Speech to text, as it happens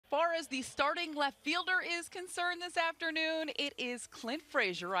far as the starting left fielder is concerned this afternoon, it is Clint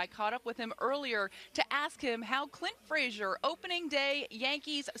Frazier. I caught up with him earlier to ask him how Clint Frazier, opening day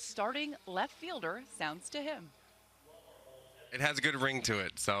Yankees starting left fielder, sounds to him. It has a good ring to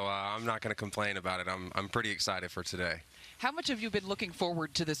it, so I'm not going to complain about it. I'm pretty excited for today. How much have you been looking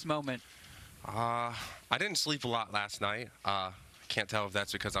forward to this moment? I didn't sleep a lot last night. Can't tell if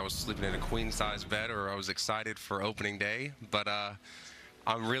that's because I was sleeping in a queen-size bed or I was excited for opening day, but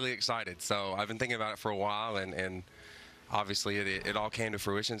I'm really excited. So I've been thinking about it for a while, and obviously it all came to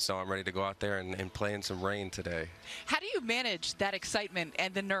fruition, so I'm ready to go out there and play in some rain today. How do you manage that excitement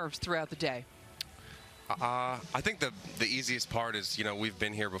and the nerves throughout the day? I think the easiest part is, we've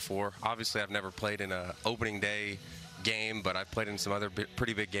been here before. Obviously, I've never played in an opening day game, but I've played in some other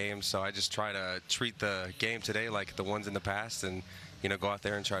pretty big games, so I just try to treat the game today like the ones in the past and, go out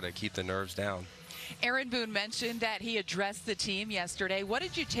there and try to keep the nerves down. Aaron Boone mentioned that he addressed the team yesterday. What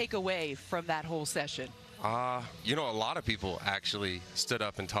did you take away from that whole session? A lot of people actually stood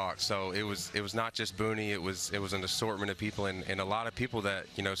up and talked. So it was not just Booney. It was an assortment of people, and a lot of people that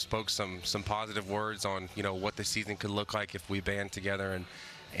spoke some positive words on what the season could look like if we band together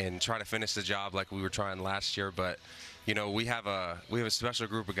and try to finish the job like we were trying last year. But we have a special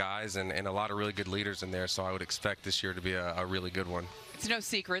group of guys and a lot of really good leaders in there. So I would expect this year to be a really good one. It's no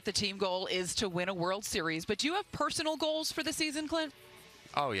secret the team goal is to win a World Series, but do you have personal goals for the season, Clint?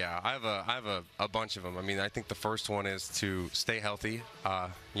 Oh yeah, I have a bunch of them. I mean, I think the first one is to stay healthy.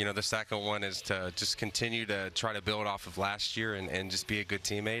 The second one is to just continue to try to build off of last year and just be a good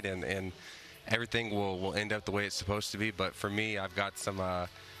teammate, and everything will end up the way it's supposed to be. But for me, I've got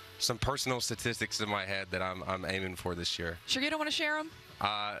some personal statistics in my head that I'm aiming for this year. Sure you don't want to share them?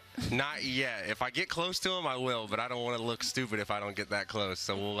 Not yet. If I get close to them, I will, but I don't want to look stupid if I don't get that close.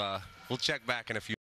 So we'll check back in a few